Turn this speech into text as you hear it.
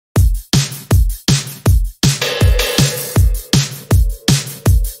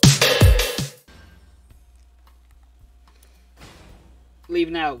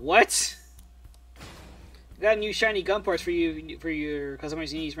leave now. What? Got new shiny gun parts for you for your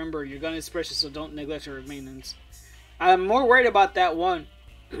customized needs. Remember, your gun is precious, so don't neglect your maintenance. I'm more worried about that one.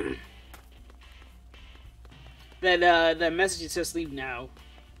 that message that says leave now.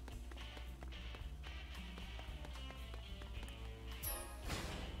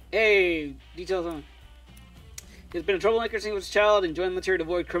 Hey, details on. He's been a troublemaker since he was a child and joined the military to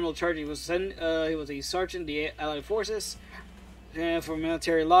avoid criminal charges. He was a sergeant in the Allied Forces. For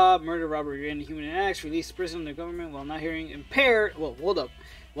military law, murder, robbery, and human acts, released prison under government while not hearing impaired. Well, hold up.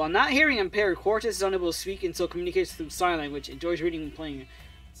 While not hearing impaired, Cortez is unable to speak and so communicates through sign language. Enjoys reading and playing.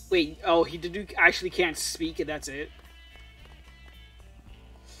 Wait, oh, he actually can't speak, and that's it.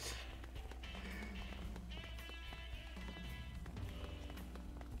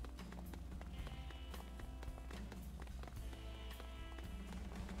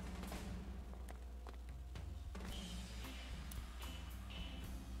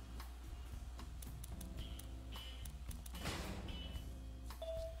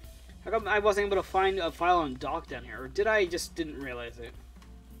 How come I wasn't able to find a file on dock down here? Or did I just didn't realize it?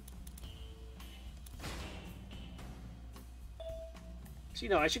 So, you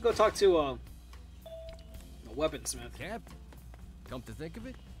know, I should go talk to a weaponsmith. Cap, come to think of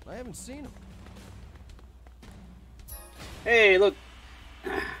it, I haven't seen him. Hey, look.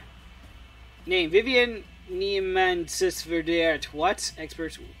 Name, Vivian Niemann-Sisverdert. What?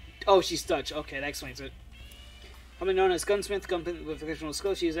 Experts. Oh, she's Dutch. Okay, that explains it. Commonly known as Gunsmith, with professional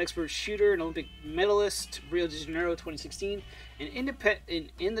skills, she is an expert shooter, an Olympic medalist, Rio de Janeiro 2016. And in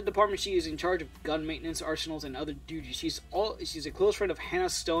the department, she is in charge of gun maintenance, arsenals, and other duties. She's a close friend of Hannah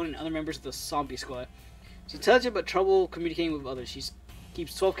Stone and other members of the Zombie Squad. She's intelligent but trouble communicating with others. She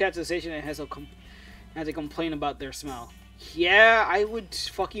keeps 12 cats at the station and has a complaint about their smell. Yeah, I would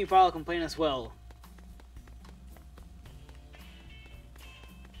fucking file a complaint as well.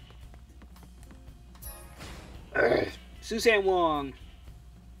 Susan Wong.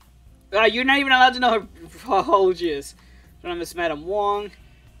 You're not even allowed to know how old she is. Her name is Madam Wong,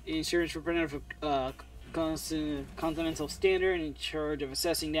 insurance representative for Continental Standard, in charge of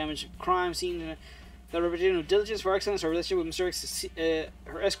assessing damage to crime scene. The representative of diligence for excellence. Her relationship with Mr. X,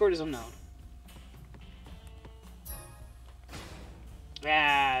 her escort is unknown.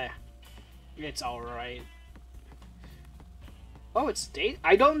 It's alright. Oh, it's day.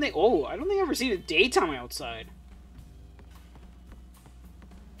 I don't think I've ever seen a daytime outside.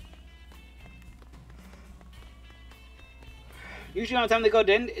 Usually, on the time they go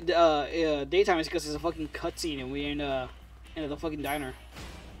daytime is because there's a fucking cutscene and we're in the fucking diner.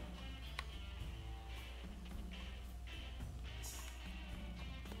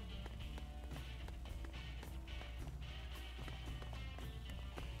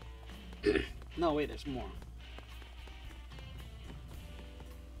 No, wait, there's more.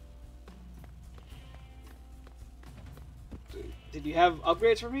 Did you have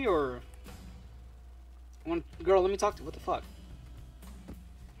upgrades for me, or... Girl, let me talk to you. What the fuck?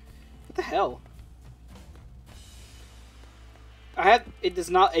 What the hell? It's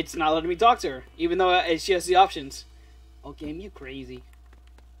not letting me talk to her, even though she has the options. Oh, game, you crazy.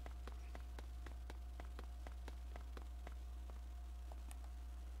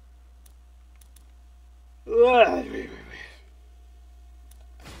 I'm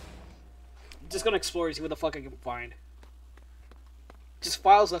just gonna explore and see what the fuck I can find. Just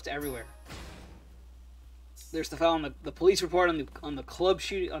files left everywhere. There's the file on the police report on the club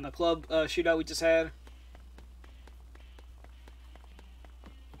shootout we just had.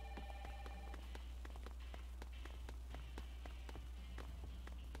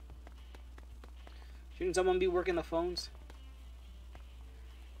 Shouldn't someone be working the phones?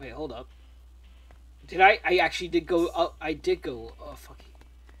 Wait, hold up. Did I actually did go up? I did go. Oh fucking.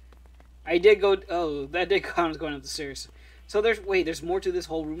 I did go. Oh, that did count as going up the stairs. So there's more to this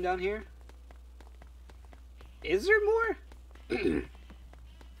whole room down here. Is there more?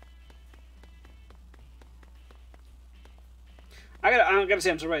 I gotta say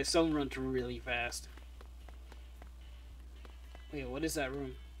I'm surprised. Someone runs really fast. Wait, what is that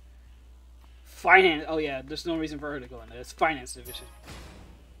room? Finance. Oh yeah, there's no reason for her to go in there. It's finance division.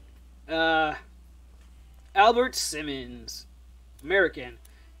 Albert Simmons, American.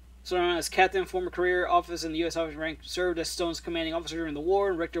 So known as Captain, former career office in the U.S. officer rank, served as Stone's commanding officer during the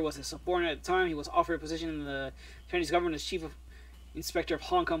war. Richter was his subordinate at the time. He was offered a position in the Chinese government as chief of inspector of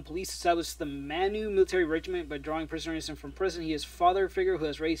Hong Kong police. Established the Manu military regiment by drawing prisoners from prison. He is father figure who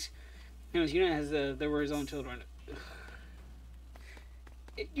has raised him as unit as they were his own children.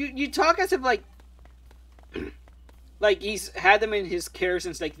 You talk as if like he's had them in his care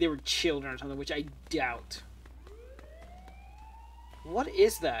since like they were children or something, which I doubt. What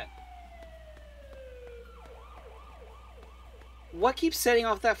is that? What keeps setting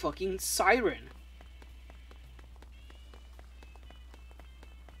off that fucking siren?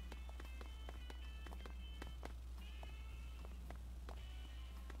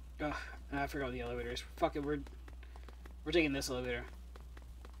 Ugh, I forgot the elevators. Fuck it, we're taking this elevator.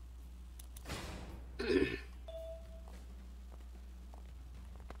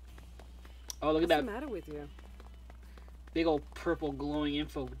 Oh, look at that. What's the matter with you? Big old purple glowing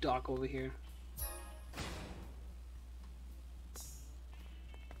info doc over here.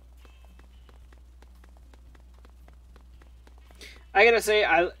 I gotta say,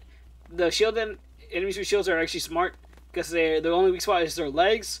 the shield and enemies with shields are actually smart because the only weak spot is their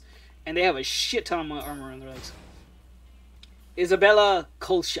legs, and they have a shit ton of armor on their legs. Isabella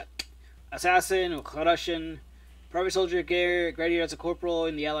Kolchak, assassin, Russian, private soldier, graduated as a corporal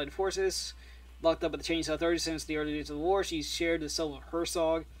in the Allied forces. Locked up at the Chinese authorities since the early days of the war, she's shared the cell with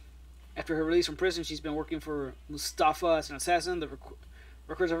Herzog. After her release from prison, she's been working for Mustafa as an assassin. The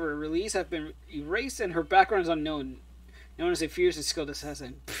records of her release have been erased, and her background is unknown. Known as a fierce and skilled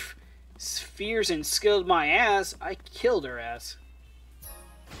assassin. Pfft, fierce and skilled my ass. I killed her ass.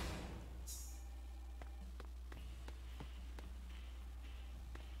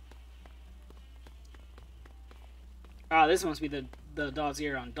 Ah, this must be the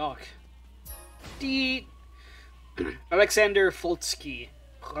dossier on Doc. Alexander Foltsky,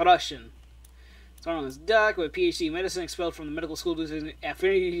 Russian. So known as Doc, with a PhD in medicine, expelled from the medical school due to his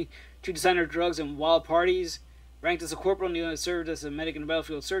affinity to designer drugs and wild parties. Ranked as a corporal, Neil served as a medic and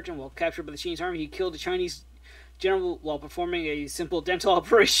battlefield surgeon. While captured by the Chinese army, he killed a Chinese general while performing a simple dental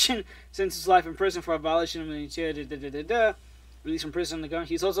operation. Since his life in prison for a violation of the released from prison,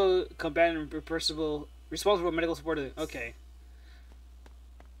 he's also combatant and responsible for medical support. Okay.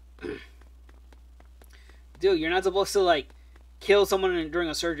 Dude, you're not supposed to, like, kill someone during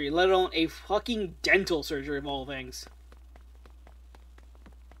a surgery, let alone a fucking dental surgery of all things.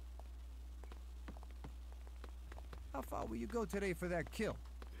 How far will you go today for that kill?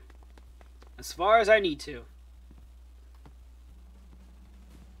 As far as I need to.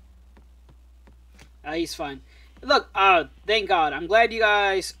 He's fine. Look, thank God. I'm glad you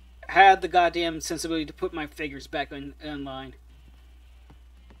guys had the goddamn sensibility to put my figures back in line.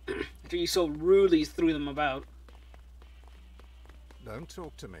 After you so rudely threw them about. Don't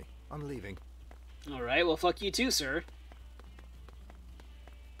talk to me. I'm leaving. Alright, well fuck you too, sir.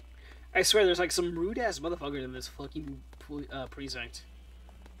 I swear there's like some rude ass motherfucker in this fucking precinct.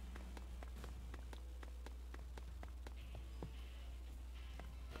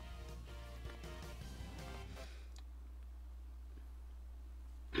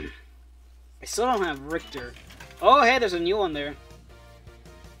 I still don't have Richter. Oh hey, there's a new one there.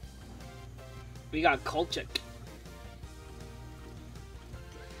 We got Kolchak.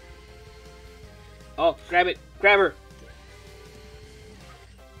 Oh, grab it. Grab her.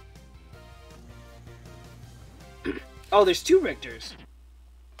 Oh, there's two Richters.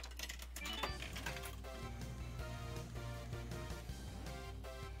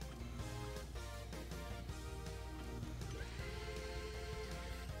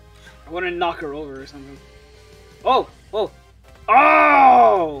 I want to knock her over or something. Oh! Oh!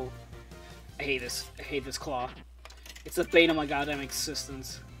 Oh! I hate this. I hate this claw. It's the bane of my goddamn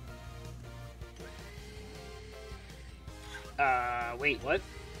existence. Wait, what?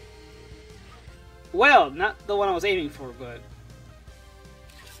 Well, not the one I was aiming for, but...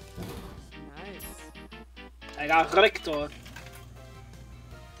 Nice. I got Richter.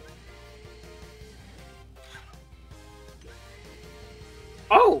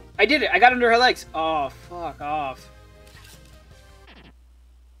 Oh! I did it! I got under her legs! Oh, fuck off.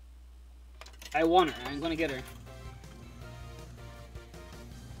 I want her. I'm gonna get her.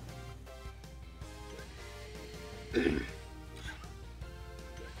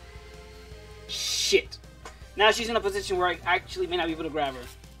 Shit. Now she's in a position where I actually may not be able to grab her.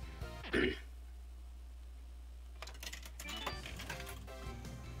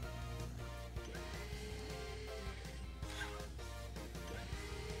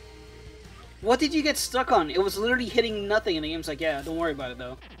 What did you get stuck on? It was literally hitting nothing, and the game's like, yeah, don't worry about it,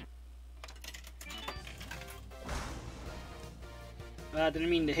 though. Well, I didn't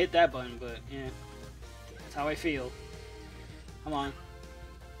mean to hit that button, but, yeah. That's how I feel. Come on.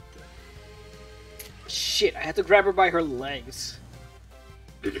 Shit, I had to grab her by her legs.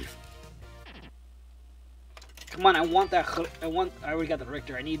 Come on, I want that. I already got the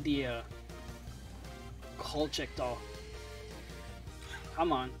Richter. I need the Kolchak doll.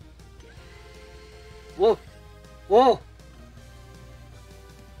 Come on. Whoa! Whoa!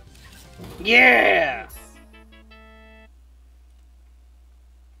 Yeah!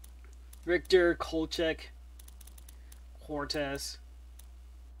 Richter, Kolchak, Cortez.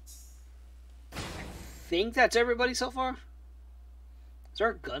 I think that's everybody so far. Is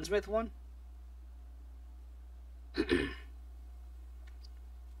there a gunsmith one?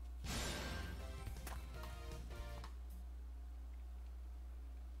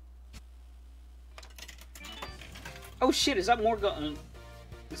 Oh shit! Is that more gun?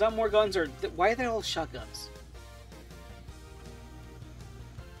 Is that more guns or why are they all shotguns?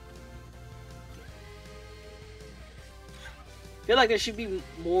 I feel like there should be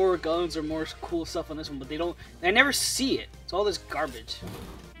more guns or more cool stuff on this one, but they don't. I never see it. It's all this garbage.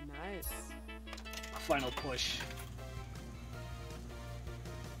 Nice. Final push.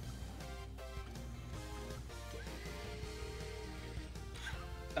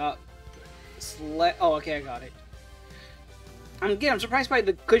 Oh, okay, I got it. I'm surprised by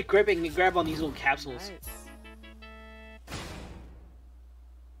the good grip I can grab on these little capsules. Nice.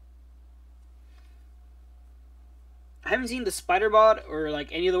 I haven't seen the spider bot or like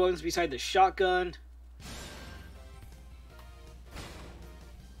any of the ones beside the shotgun.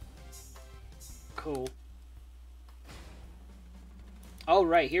 Cool.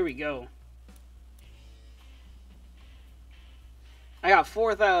 Alright, here we go. I got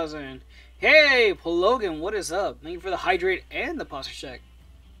 4,000. Hey, Pologan, what is up? Thank you for the hydrate and the posture check.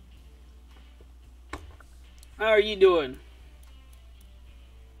 How are you doing?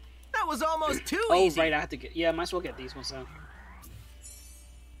 That was almost too Oh, easy. right, I have to get... Yeah, I might as well get these ones now.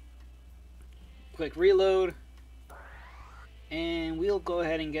 Quick reload. And we'll go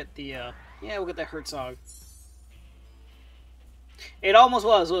ahead and get the... yeah, we'll get that Herzog. It almost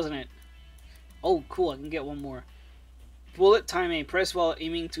was, wasn't it? Oh, cool, I can get one more. Bullet timing. Press while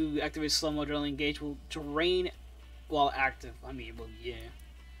aiming to activate slow-mo adrenaline gauge will drain while active. I mean, well, yeah.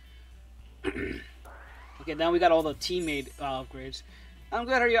 Okay, now we got all the teammate upgrades. I'm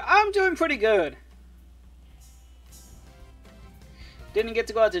good, how are you? I'm doing pretty good. Didn't get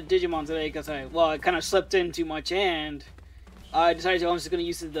to go out to Digimon today because I kind of slept in too much and I decided I was just going to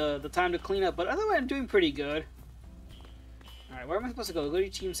use the time to clean up. But otherwise, I'm doing pretty good. Alright, where am I supposed to go? Go to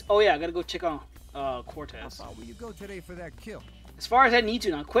your teams. Oh yeah, I got to go check on Cortez. How far will you go today for that kill? As far as I need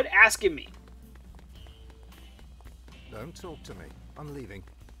to now. Quit asking me. Don't talk to me. I'm leaving.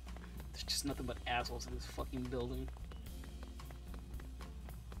 There's just nothing but assholes in this fucking building.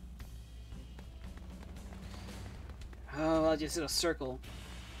 Oh, I just did a circle.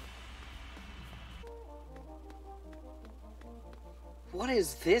 What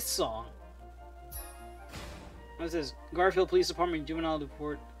is this song? What is this? Garfield Police Department Juvenile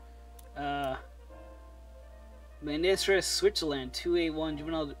Report. Minister Switzerland 281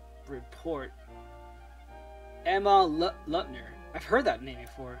 Juvenile Report. Emma Lutner. I've heard that name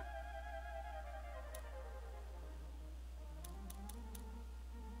before.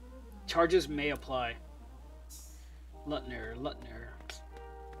 Charges may apply. Lutner.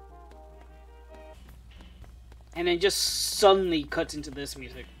 And then just suddenly cuts into this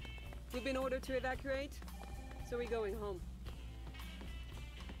music. We've been ordered to evacuate, so we're going home.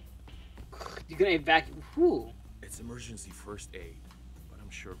 You're gonna evacuate. Whew. It's emergency first aid, but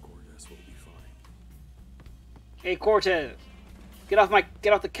I'm sure Cortez will be fine. Hey Cortez, get off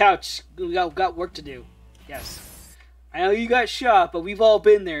the couch. We got work to do. Yes. I know you got shot, but we've all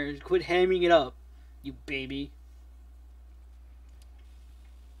been there. Quit hamming it up, you baby.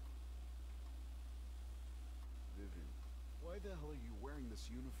 Why the hell are you wearing this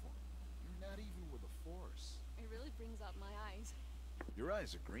uniform? You're not even with the Force. It really brings out my eyes. Your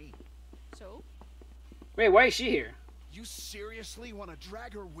eyes are green. So? Wait, why is she here? You seriously want to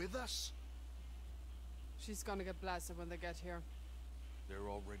drag her with us? She's gonna get blasted when they get here. They're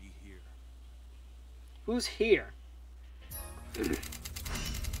already here. Who's here?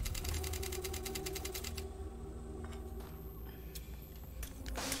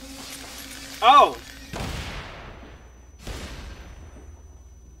 Oh!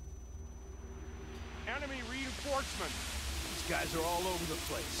 Enemy reinforcement. These guys are all over the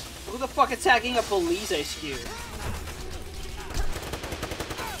place. Who the fuck attacking a police HQ?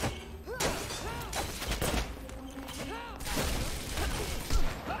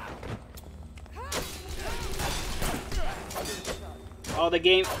 Oh, the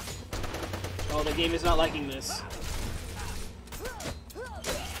game. Oh, the game is not liking this.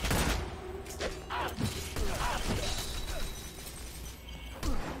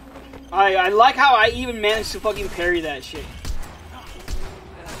 I like how I even managed to fucking parry that shit.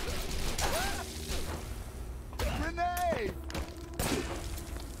 Grenade!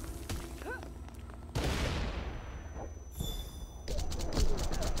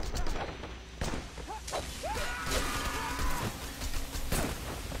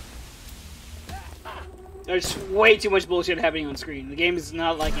 There's way too much bullshit happening on screen. The game is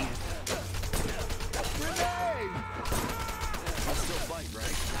not liking it.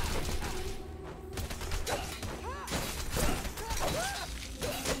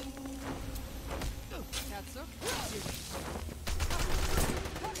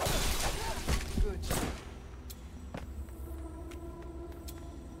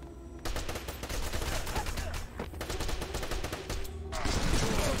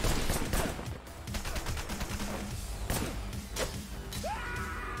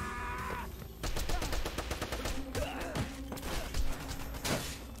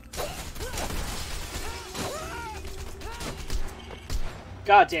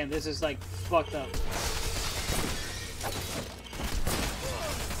 God damn, this is like fucked up.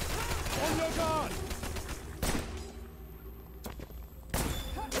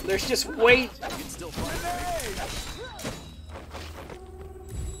 There's just way.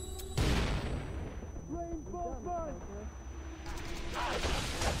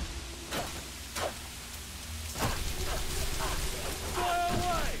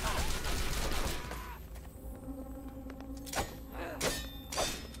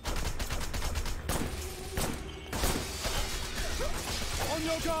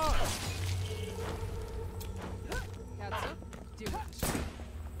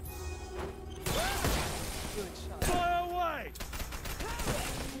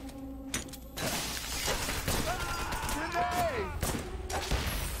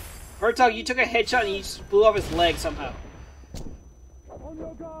 Hertog, you took a headshot and you just blew off his leg somehow. On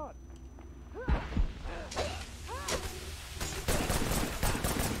your guard!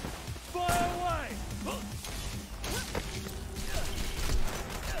 Fire away!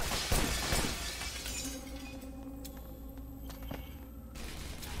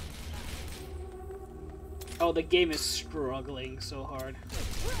 Oh, the game is struggling so hard.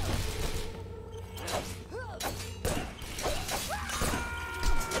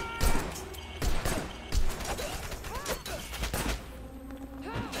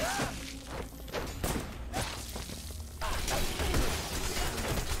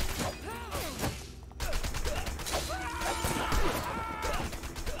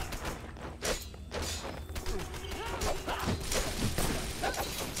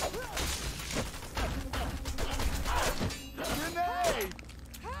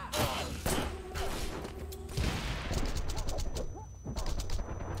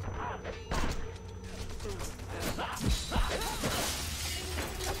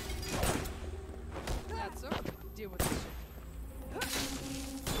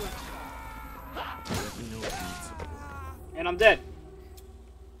 And I'm dead.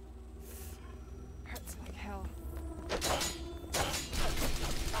 Hurts like hell.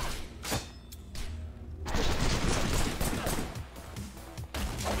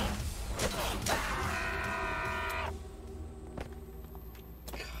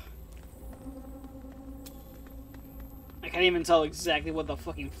 I can't even tell exactly what the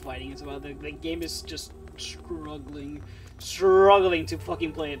fucking fighting is about. The game is just struggling to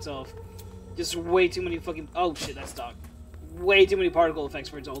fucking play itself. Just way too many fucking... Oh shit, that's dog. Way too many particle effects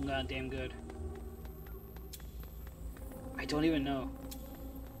for its own goddamn good. I don't even know.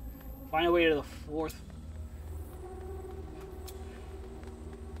 Find a way to the fourth.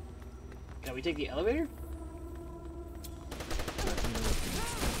 Can we take the elevator?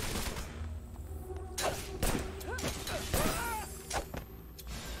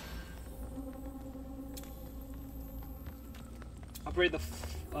 Operate the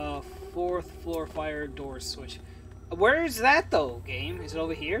fourth floor fire door switch. Where is that though, game? Is it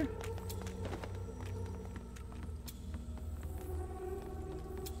over here?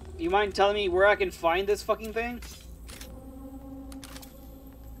 You mind telling me where I can find this fucking thing?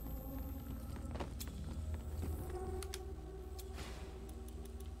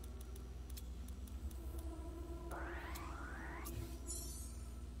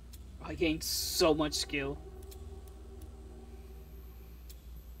 I gained so much skill.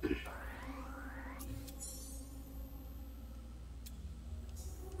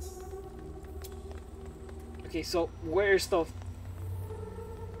 Okay, so where's the...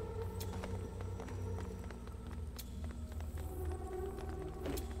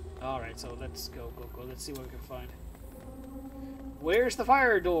 Alright, so let's go. Let's see what we can find. Where's the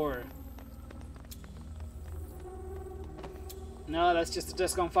fire door? No, that's just a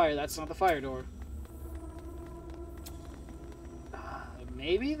desk on fire. That's not the fire door.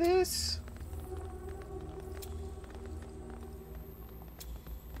 Maybe this?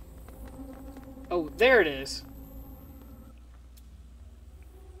 Oh, there it is.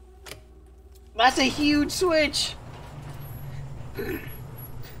 That's a huge switch!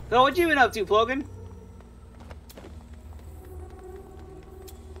 So what you been up to, Plogan?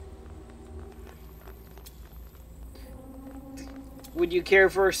 Would you care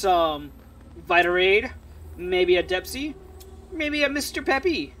for some Vitarade? Maybe a Depsy? Maybe a Mr.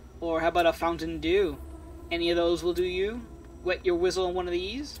 Peppy? Or how about a Fountain Dew? Any of those will do you? Wet your whistle on one of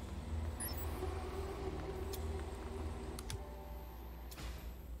these?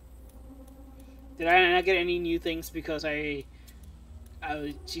 Did I not get any new things because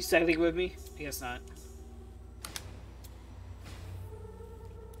she's cycling with me? I guess not.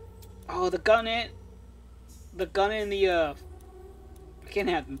 Oh, the gun and the I can't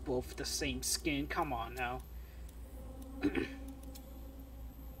have them both the same skin. Come on now.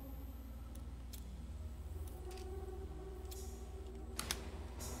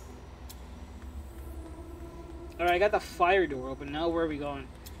 Alright, I got the fire door open. Now where are we going?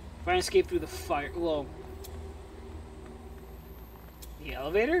 Try and escape through the fire. Whoa. The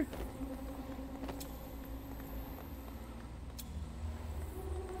elevator?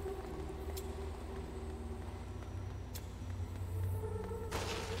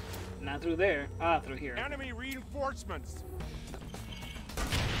 Not through there. Ah, through here. Enemy reinforcements.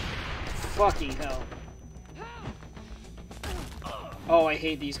 Fucking hell. Oh, I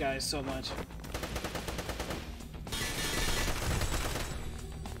hate these guys so much.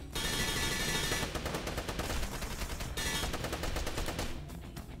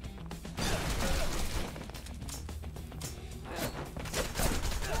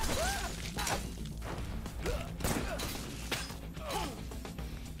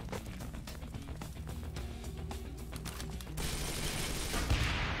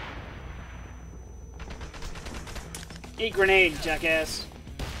 Eat grenade, jackass.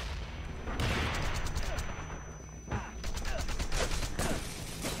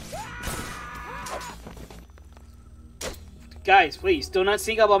 Guys, please, do not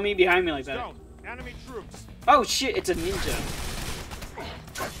sneak up on me behind me like that. Stone, enemy troops. Oh shit, it's a ninja.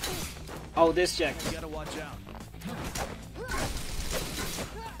 Oh, this jack. You gotta watch out.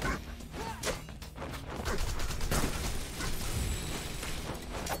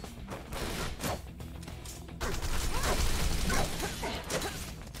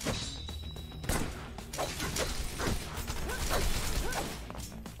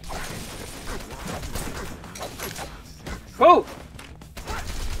 Oh!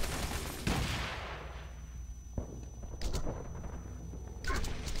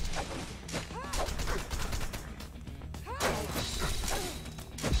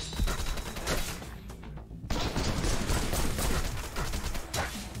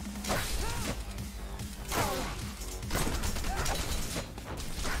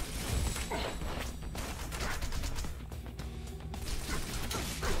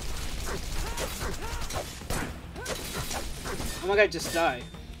 Oh my god, just die.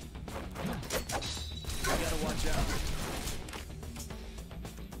 You gotta watch out.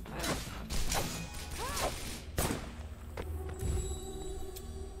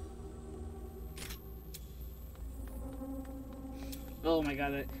 Oh my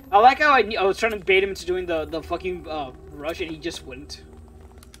god. I like how I was trying to bait him into doing the fucking rush and he just wouldn't.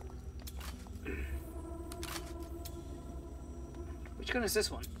 Which gun is this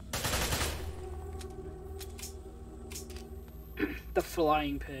one? The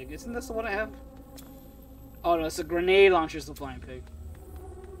flying pig. Isn't this the one I have? Oh no, it's a grenade launcher's the flying pig.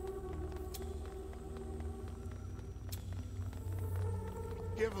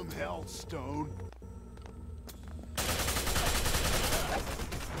 Give him hell, Stone.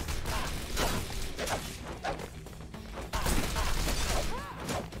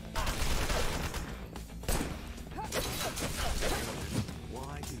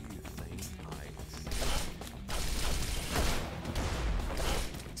 Why do you think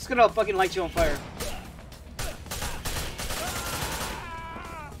It's gonna fucking light you on fire.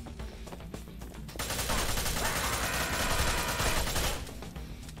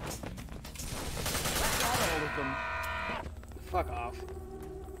 Fuck off.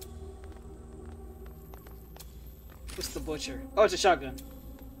 What's the butcher? Oh, it's a shotgun.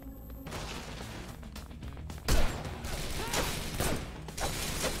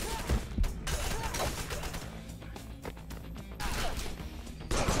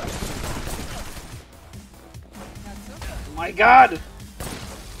 My god!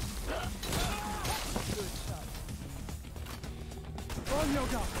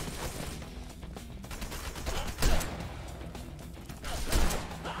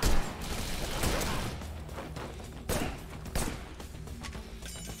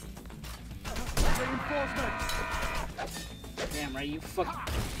 Damn right, you fuck.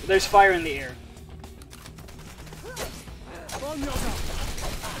 There's fire in the air.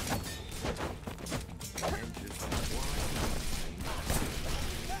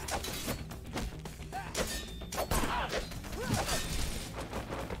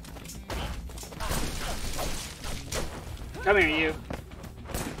 Come here, you.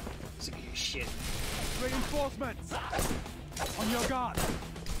 Sick of your shit. Reinforcements! On your guard!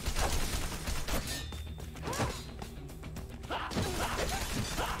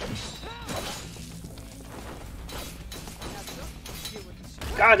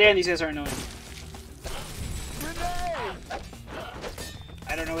 God damn, these guys are annoying.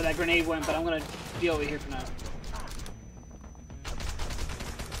 I don't know where that grenade went, but I'm gonna be over here for now.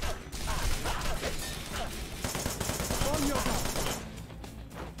 On your guard!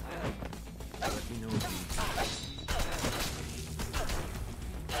 Let me know if you...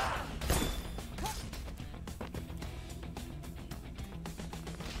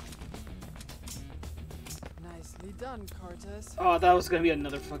 Nicely done, Cortez. Oh, that was gonna be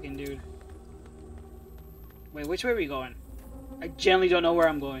another fucking dude. Wait, which way are we going? I generally don't know where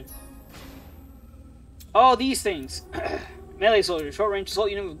I'm going. Oh, these things. Melee soldier, short range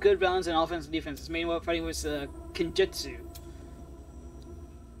assault unit with good balance in offense and defense. Its main weapon fighting with Kenjutsu.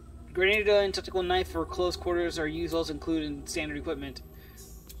 Grenade and tactical knife for close quarters are used, also included in standard equipment.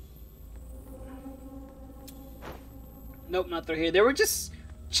 Nope, not through here. They were just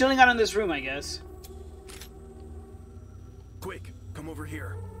chilling out in this room, I guess. Quick, come over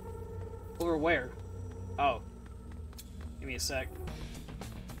here. Over where? Oh. Give me a sec.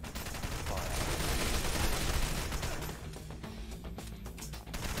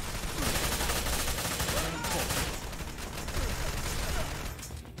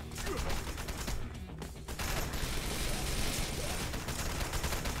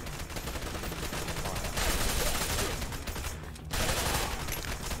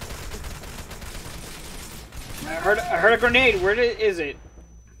 I heard a grenade. Where is it?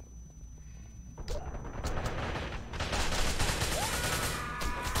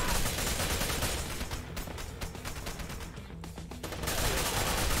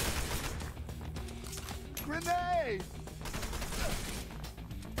 Grenade!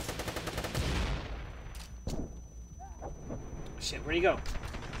 Shit, where'd he go?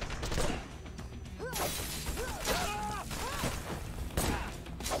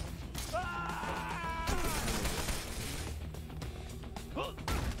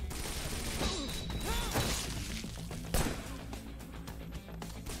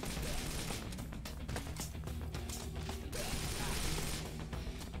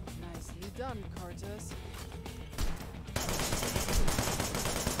 Nicely done, Cortez.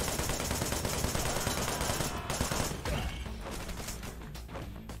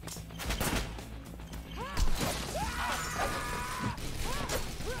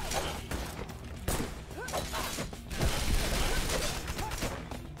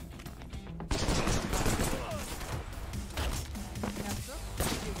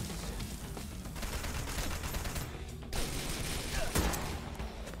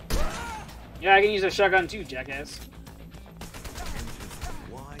 Yeah, I can use a shotgun too, jackass.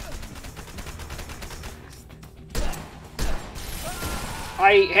 Why?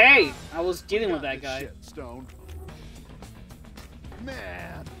 Hey! I was dealing with that guy. Shit, Stone.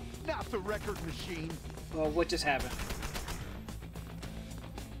 Man, not the record machine. Well, what just happened?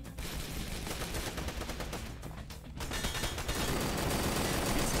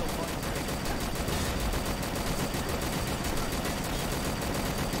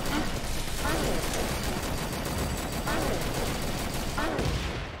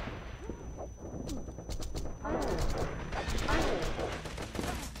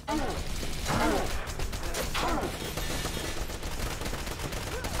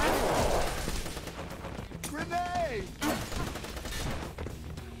 Grenade!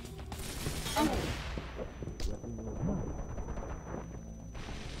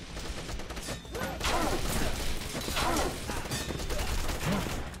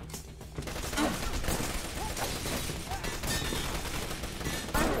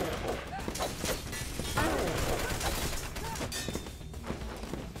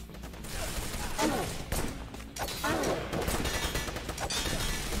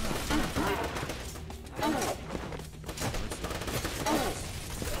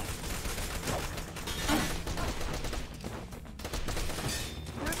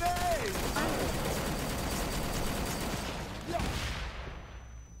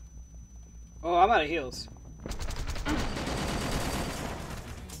 Oh, I'm out of heals.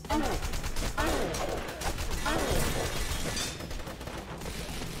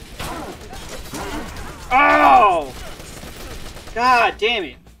 Oh! God damn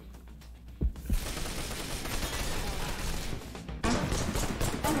it.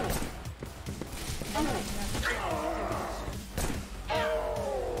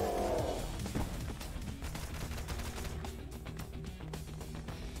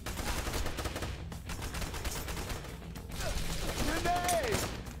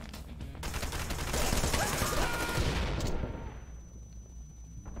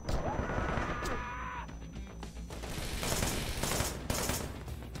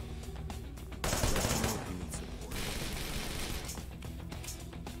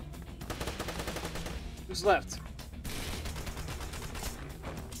 Who's left?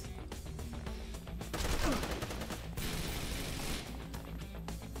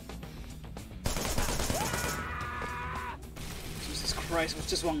 Jesus Christ, it's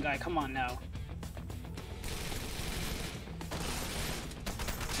just one guy. Come on now.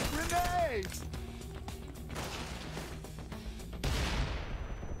 Grenades!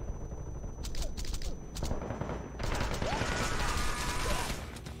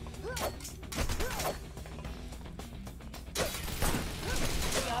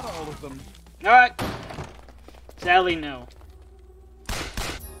 Got all of them. Alright. Sadly, no.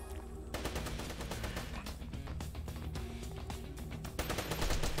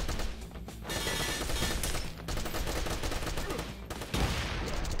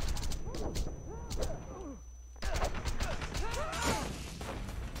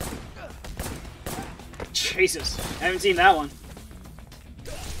 Jesus, I haven't seen that one.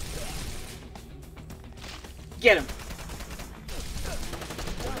 Get him.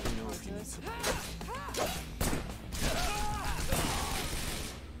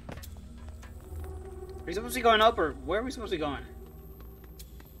 Are we supposed to be going up, or where are we supposed to be going?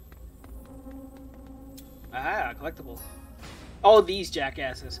 Aha, collectible. Oh, these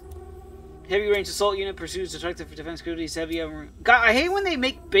jackasses. Heavy range assault unit pursues destructive defense capabilities. Heavy. God, I hate when they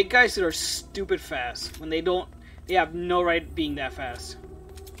make big guys that are stupid fast. When they don't, they have no right being that fast.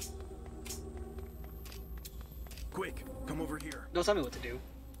 Quick, come over here. Don't tell me what to do.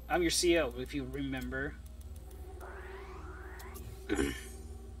 I'm your CO, if you remember.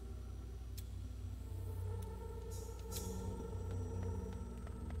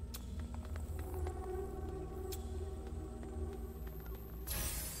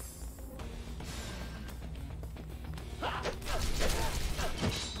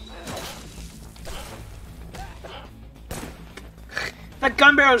 That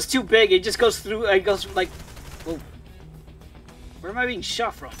gun barrel is too big. It just goes through. It goes like. Whoa. Where am I being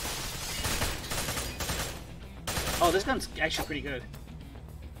shot from? Oh, this gun's actually pretty good.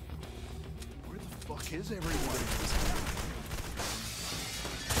 Where the fuck is everyone?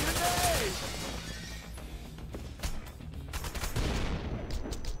 Grenades!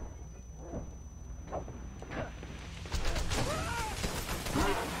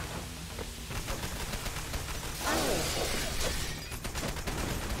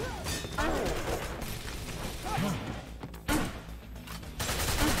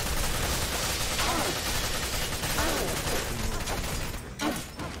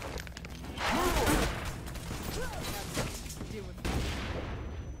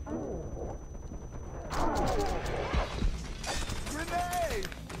 Grenade!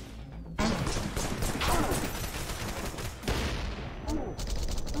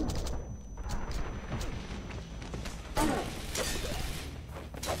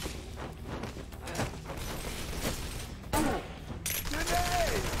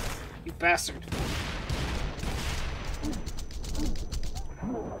 Grenade! You bastard.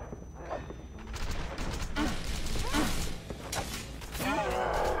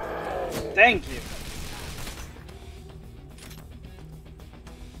 Thank you.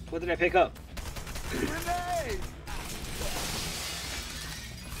 What did I pick up? Grenade!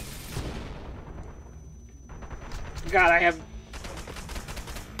 God, I have...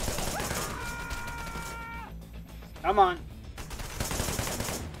 Come on.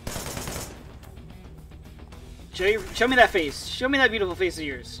 Show me that face. Show me that beautiful face of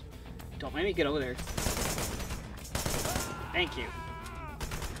yours. Don't make me get over there. Thank you.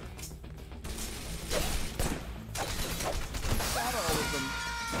 Got all of them.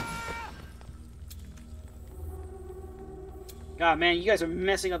 God, man, you guys are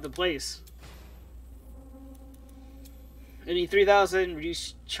messing up the place. I need 3,000,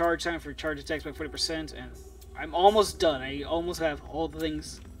 reduce charge time for charge attacks by 40%, and I'm almost done. I almost have all the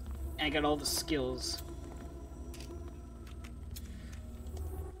things, and I got all the skills.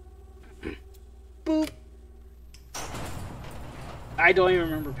 Boop. I don't even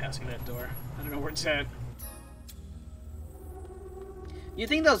remember passing that door. I don't know where it's at. You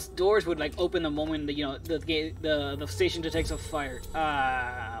think those doors would like open the moment that, you know, the station detects a fire?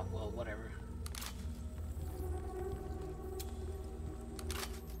 Well, whatever.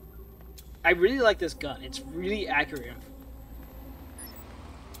 I really like this gun. It's really accurate.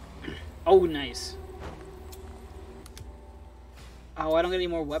 Oh, nice. Oh, I don't get any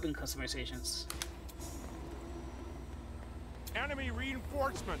more weapon customizations. Enemy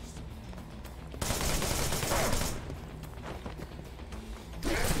reinforcements.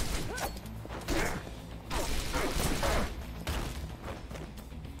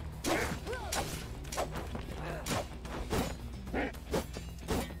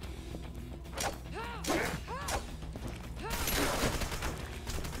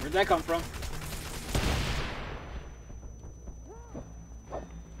 Where'd that come from?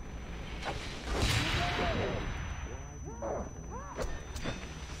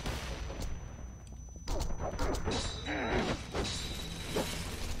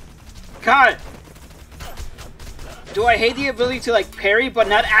 God! Do I hate the ability to, like, parry, but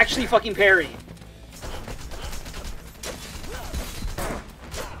not actually fucking parry?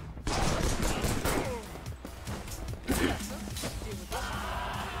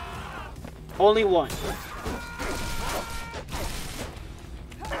 Only one.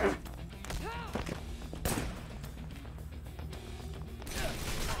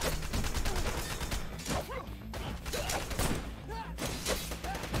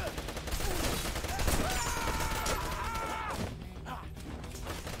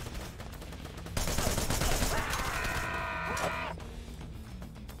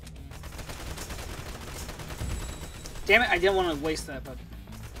 Damn it, I didn't want to waste that, but...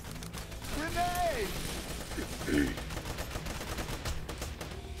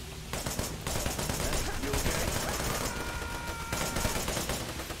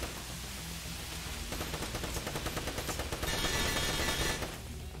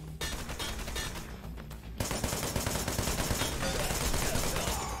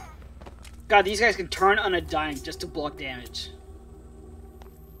 God, these guys can turn on a dime just to block damage.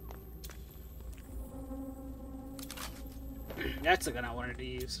 That's the gun I wanted to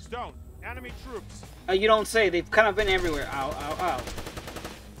use. Stone, enemy troops. You don't say. They've kind of been everywhere. Ow, ow, ow.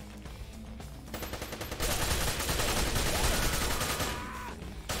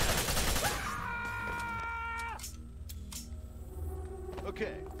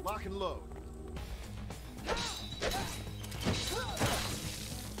 Okay, lock and load.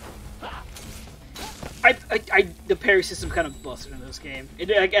 The parry system kind of busted in this game.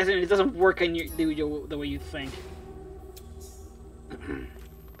 I guess it doesn't work on the way you think.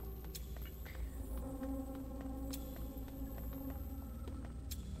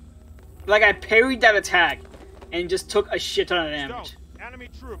 Like, I parried that attack and just took a shit ton of damage. Stone, enemy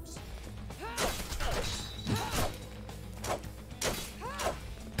troops.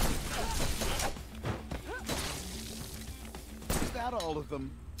 Is that all of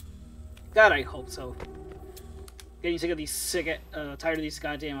them? God, I hope so. Getting sick of these tired of these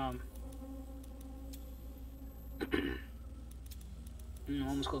goddamn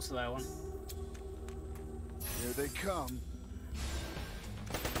almost close to that one. Here they come.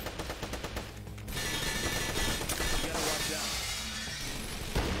 You gotta watch out.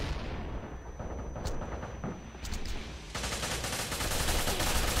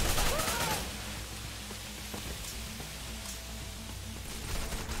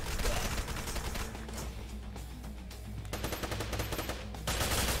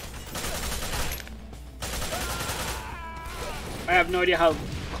 I have no idea how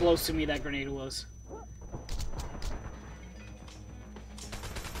close to me that grenade was.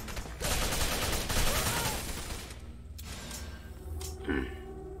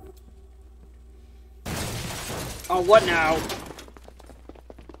 Oh, what now?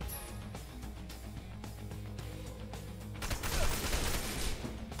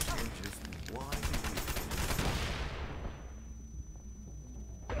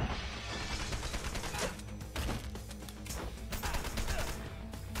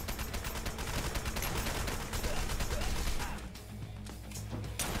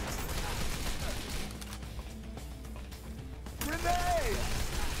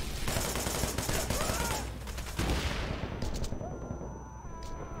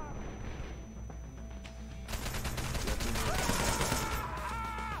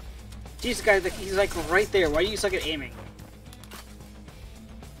 Jesus, guys, he's like right there. Why do you suck at aiming?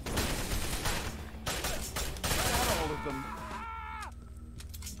 Not all of them.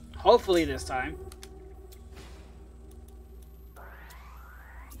 Hopefully this time.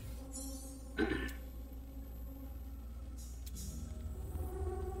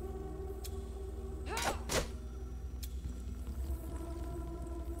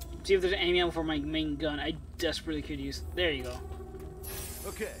 See if there's any ammo for my main gun. I desperately could use. There you go.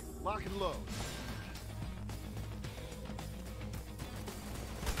 Okay, lock and load.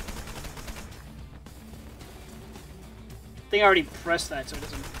 I think I already pressed that, so it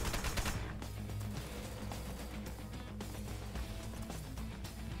doesn't.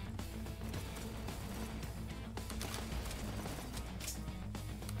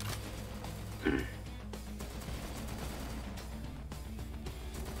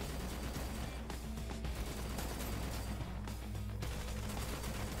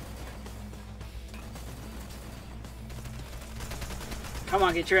 Come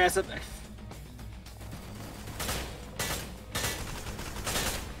on, get your ass up there.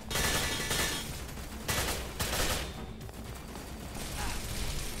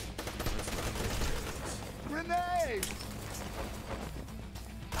 Grenade!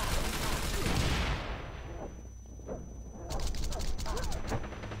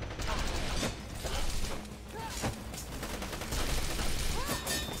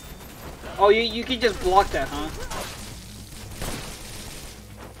 Oh, you can just block that, huh?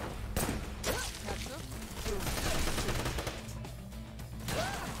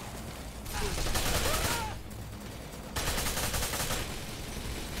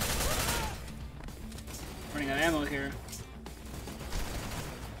 Running out of ammo here.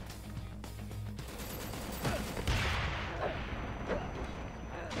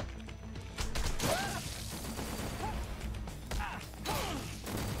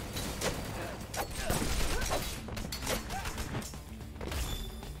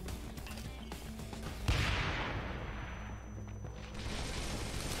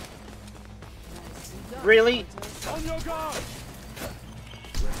 Really? On your guard!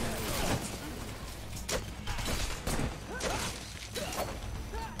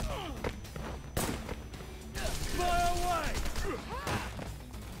 Fire away!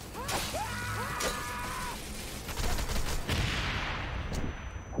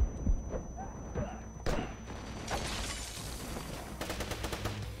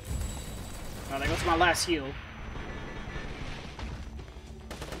 Oh, there goes my last heal.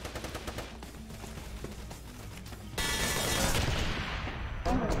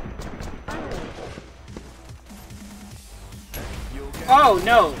 Oh,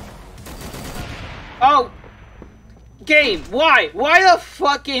 no. Oh. Game, why? Why the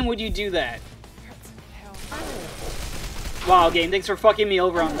fuck, game, would you do that? Wow, game, thanks for fucking me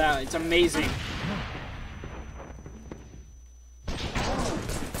over on that. It's amazing.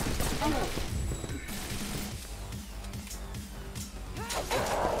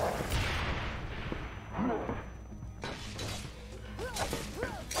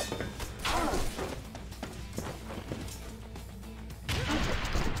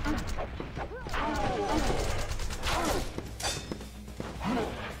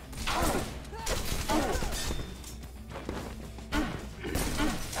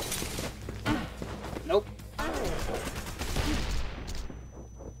 Nope.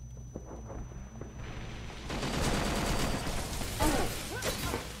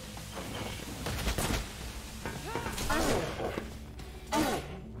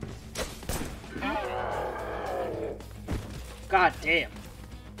 God damn.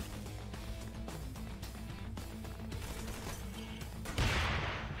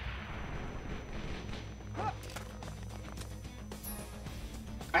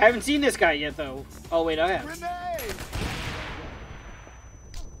 I haven't seen this guy yet, though. Oh, wait, I have. Grenade!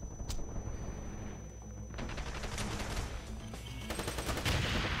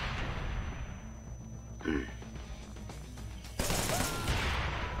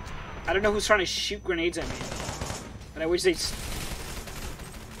 I don't know who's trying to shoot grenades at me. But I wish they'd...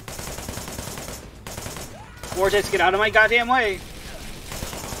 Vortex, get out of my goddamn way!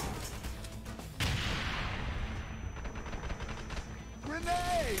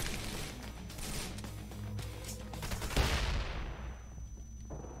 Grenade!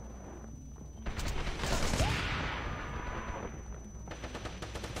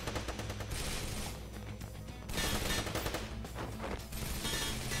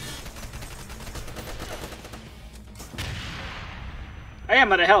 I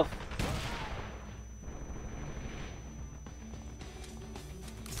am out of health.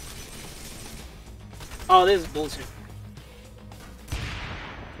 Oh, this is bullshit.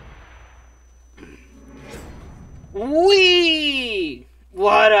 Wee!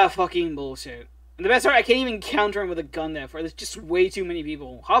 What a fucking bullshit. And the best part, I can't even counter him with a gun that far. There's just way too many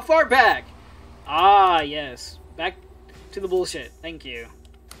people. How far back? Ah, yes. Back to the bullshit. Thank you.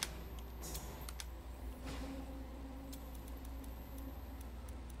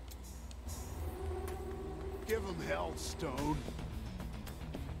 Give him hell, Stone.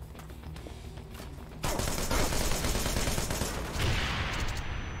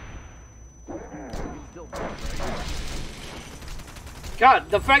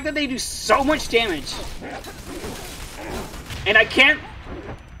 God, the fact that they do so much damage. And I can't...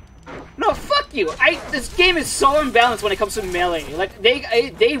 No, fuck you. This game is so unbalanced when it comes to melee. Like,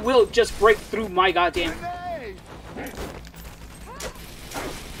 they will just break through my goddamn... Grenade!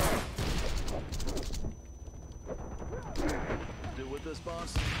 Do with this,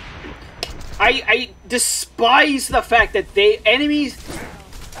 boss? I despise the fact that enemies...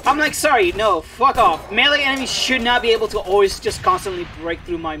 I'm like, sorry, no, fuck off. Melee enemies should not be able to always just constantly break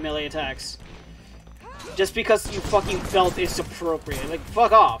through my melee attacks. Just because you fucking felt it's appropriate. Like,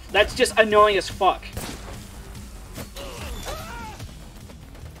 fuck off. That's just annoying as fuck.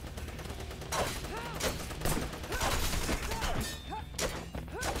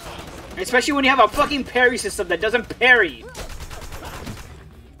 Especially when you have a fucking parry system that doesn't parry.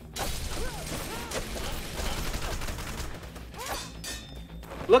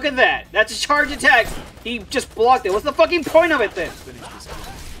 Look at that. That's a charge attack. He just blocked it. What's the fucking point of it then?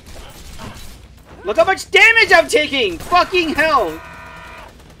 Look how much damage I'm taking! Fucking hell!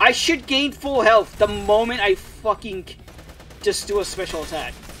 I should gain full health the moment I fucking just do a special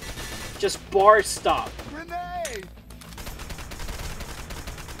attack. Just bar stop. Grenade!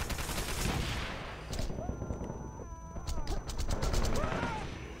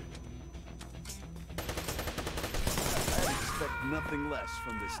 I expect nothing less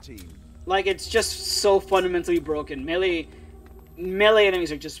from this team. Like, it's just so fundamentally broken. Melee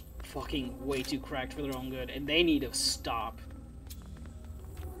enemies are just fucking way too cracked for their own good, and they need to stop.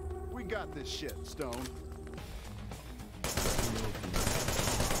 We got this shit, Stone.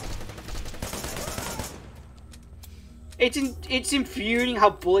 It's infuriating how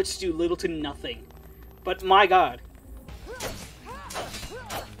bullets do little to nothing. But my god.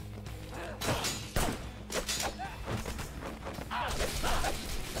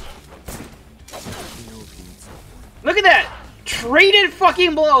 Look at that! Traded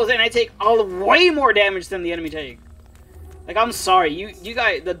fucking blows, and I take way more damage than the enemy take. Like, I'm sorry, you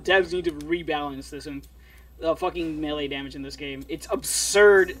guys, the devs need to rebalance this and the fucking melee damage in this game. It's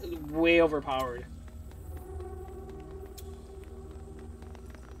absurd, way overpowered.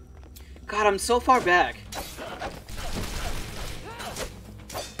 God, I'm so far back.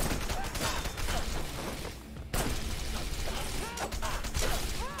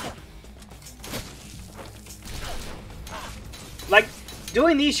 Like,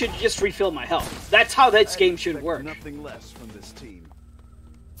 doing these should just refill my health. That's how this game should work. Nothing less from this team.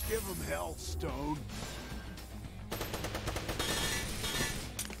 Give them hell, Stone.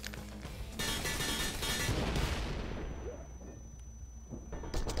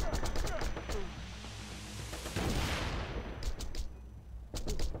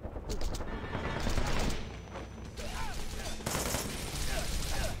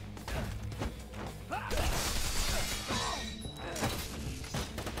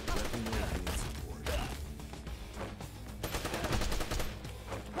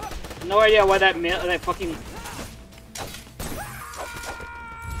 No idea why that fucking...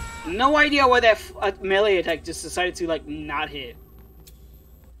 No idea why that melee attack just decided to, like, not hit.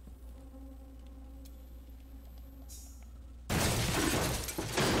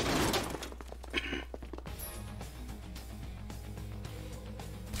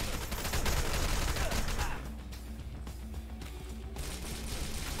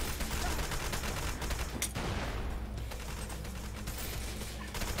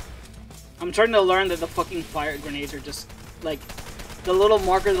 I'm starting to learn that the fucking fire grenades are just, like, the little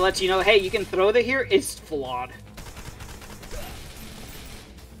marker that lets you know, hey, you can throw that here, it's flawed.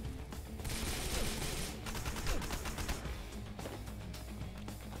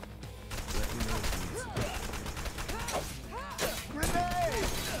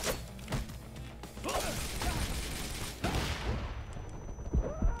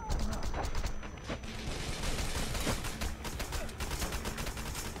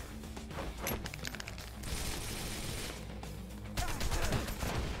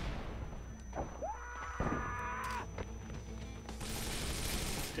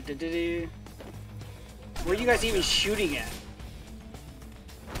 Where are you guys even shooting at?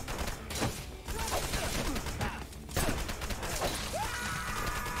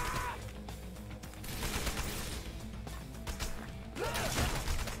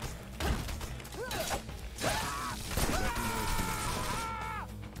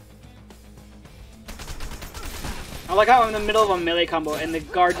 I like how I'm in the middle of a melee combo and the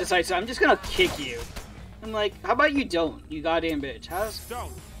guard decides, I'm just gonna kick you. I'm like, how about you don't, you goddamn bitch?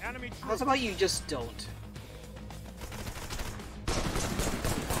 How's about you just don't?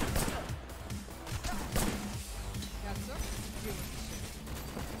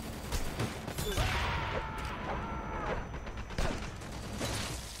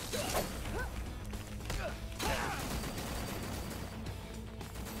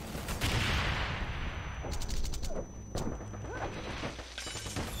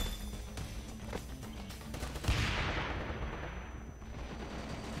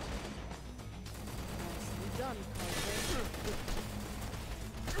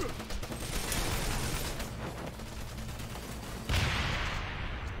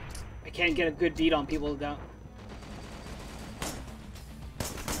 I can't get a good beat on people down.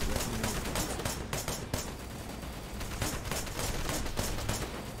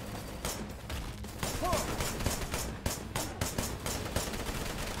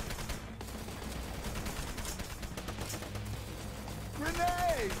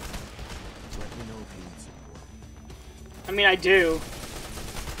 Grenade! I mean, I do.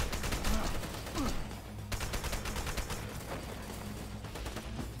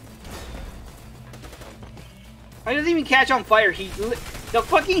 I doesn't even catch on fire. The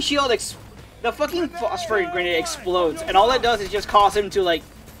fucking shield, the fucking phosphorus grenade explodes, and all it does is just cause him to like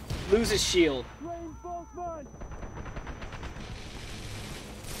lose his shield.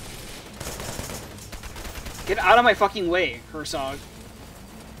 Get out of my fucking way, Herzog.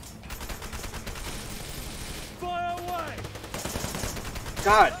 Fire away!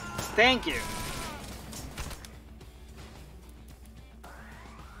 God, thank you.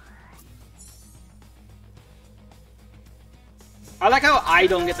 I like how I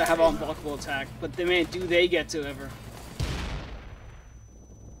don't get to have unblockable attack, but man, do they get to ever.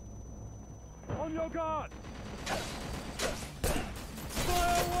 On your guard!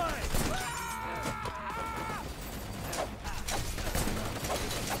 Fire away!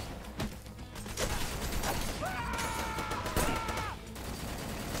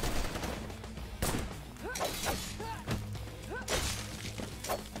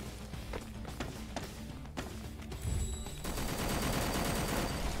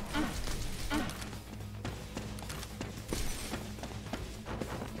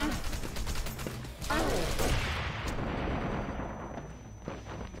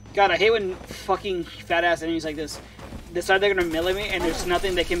 God, I hate when fucking fat ass enemies like this decide they're gonna melee me and there's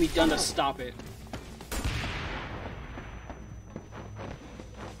nothing that can be done to stop it.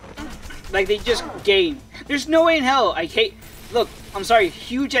 Like, they just gain. There's no way in hell. I hate. Look, I'm sorry.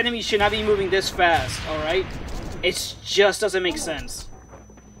 Huge enemies should not be moving this fast, alright? It just doesn't make sense.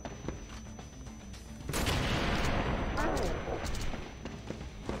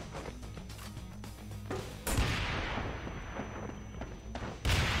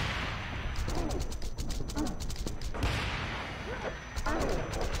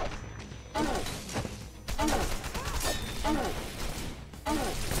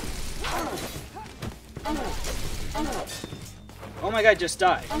 Oh my god, just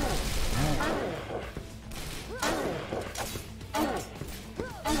die. Come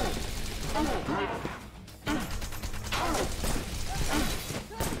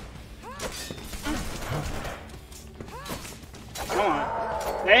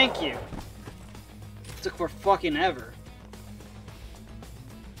on. Thank you. Took for fucking ever.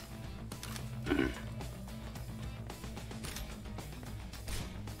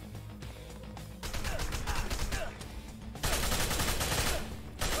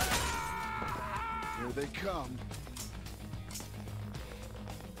 They come.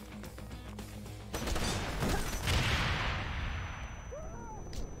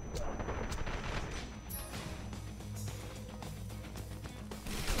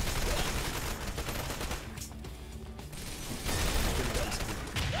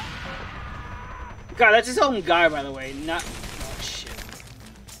 God, that's his own guy, by the way. Not. Oh shit.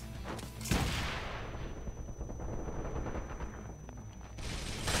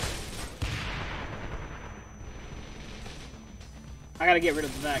 I gotta get rid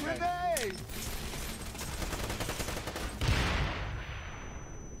of that guy. Grenade!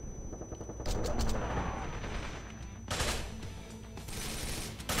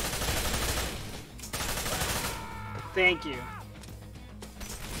 Thank you.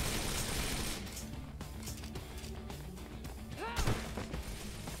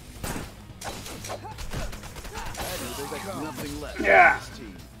 There's nothing left. Yeah. This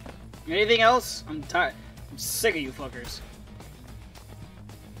team. Anything else? I'm tired. I'm sick of you fuckers.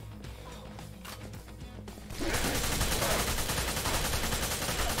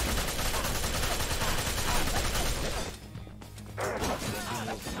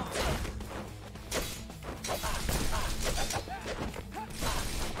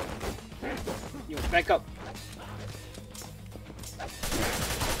 Yo, back up.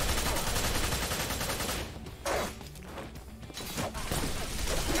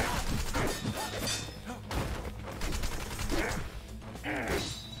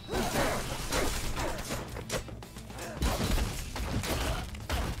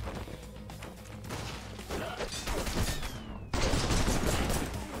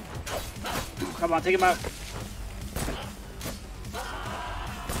 Come on, take him out.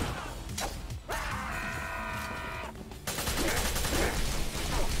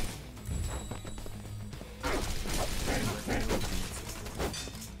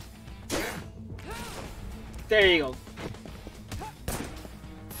 There you go.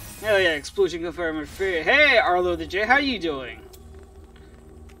 Hell yeah, explosion confirmed. Hey, Arlo the J, how you doing?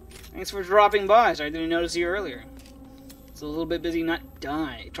 Thanks for dropping by. Sorry, I didn't notice you earlier. It's a little bit busy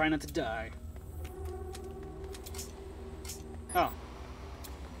trying not to die. Oh.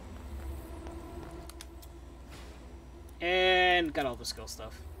 And got all the skill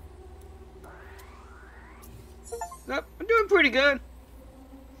stuff. Yep, I'm doing pretty good.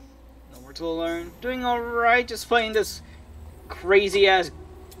 No more to learn. Doing alright, just playing this crazy ass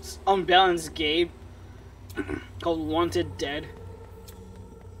unbalanced game called Wanted Dead.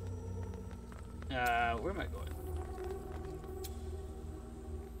 Where am I going?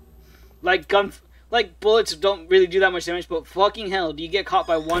 Like bullets don't really do that much damage, but fucking hell, do you get caught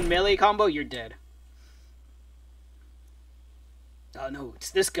by one melee combo, you're dead. Oh no, it's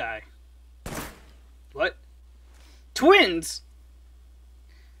this guy. What? Twins!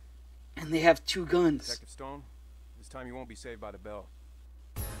 And they have 2 guns. Detective Stone, this time you won't be saved by the bell.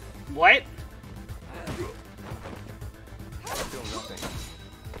 What? Still nothing.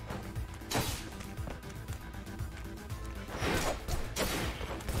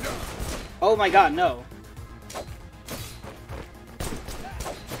 Oh my god, no.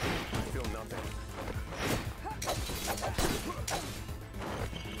 Still nothing.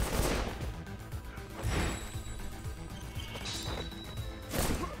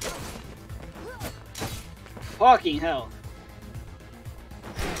 Fucking hell.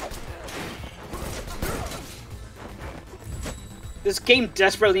 This game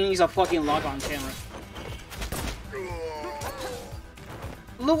desperately needs a fucking lock-on camera.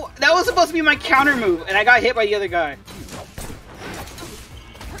 Look, that was supposed to be my counter move, and I got hit by the other guy.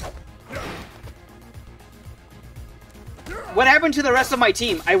 What happened to the rest of my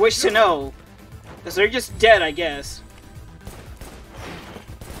team? I wish to know. Because they're just dead, I guess.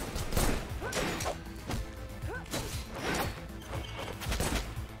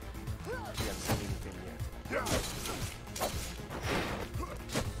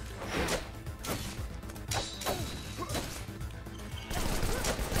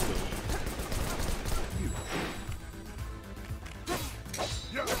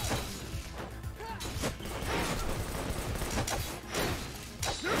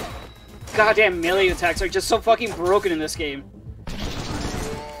 Goddamn melee attacks are just so fucking broken in this game.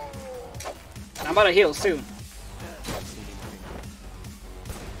 I'm about to heal soon.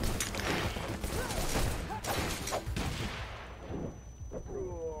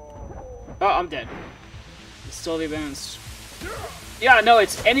 Oh, I'm dead. It's still the advanced. Yeah, no,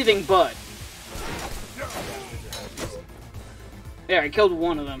 it's anything but. There, I killed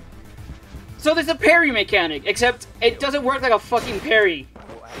one of them. So there's a parry mechanic, except it doesn't work like a fucking parry.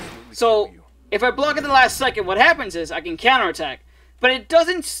 So, if I block at the last second, what happens is I can counterattack. But it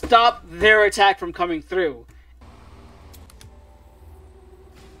doesn't stop their attack from coming through.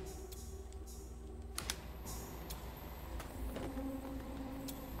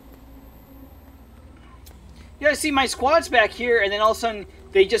 Yeah, see, my squad's back here, and then all of a sudden,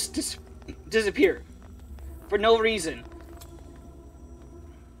 they just disappear. For no reason.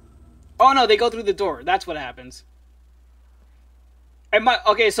 Oh no, they go through the door. That's what happens. And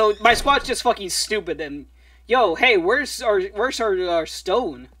okay, so my squad's just fucking stupid then. Yo, hey, where's our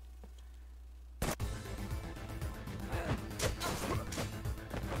stone?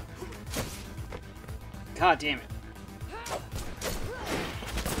 God damn it.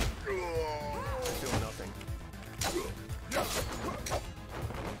 Still nothing.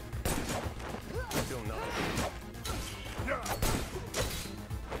 Still nothing.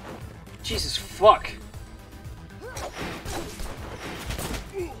 Jesus fuck.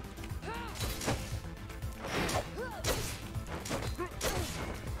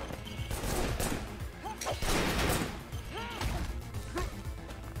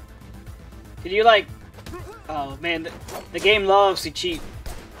 Did you like... Oh man, the game loves to cheat.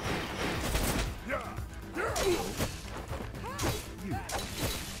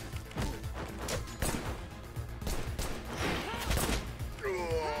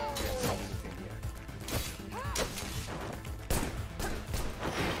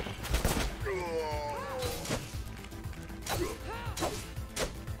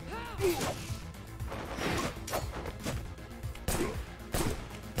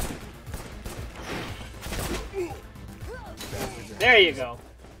 There you go.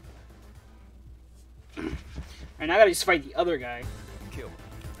 Alright, now I gotta just fight the other guy. Kill.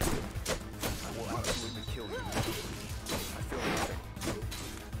 I will absolutely kill you. I feel nothing.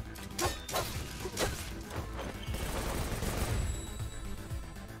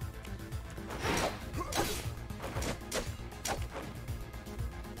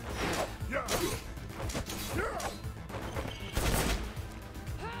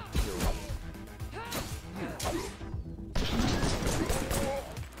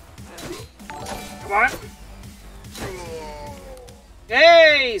 Come on.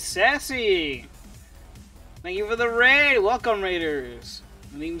 Hey, Sassy! Thank you for the raid! Welcome, Raiders!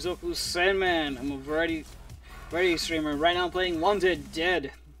 My name's Okusenman. I'm a variety Ready, streamer. Right now I'm playing Wanted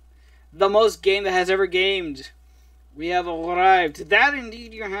Dead. The most game that has ever gamed. We have arrived. That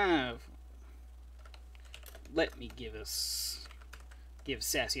indeed you have. Let me give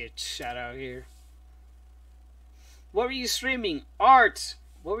Sassy a shout out here. What were you streaming? Art!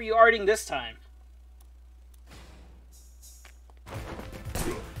 What were you arting this time?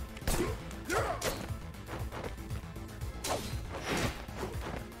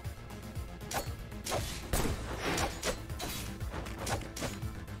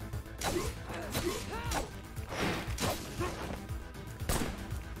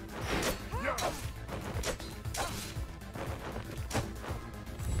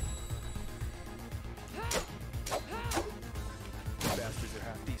 Bastards are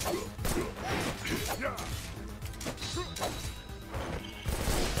half decent.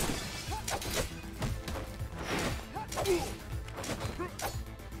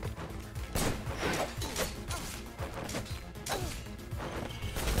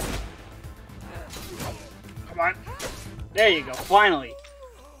 Come on. There you go, finally.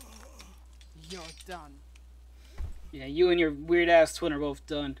 You're done. Yeah, you and your weird ass twin are both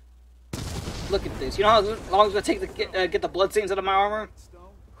done. Look at this. You know how long it's gonna take to get the bloodstains out of my armor?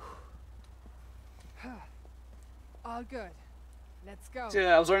 All good. Let's go. So,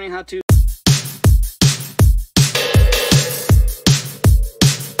 I was learning how to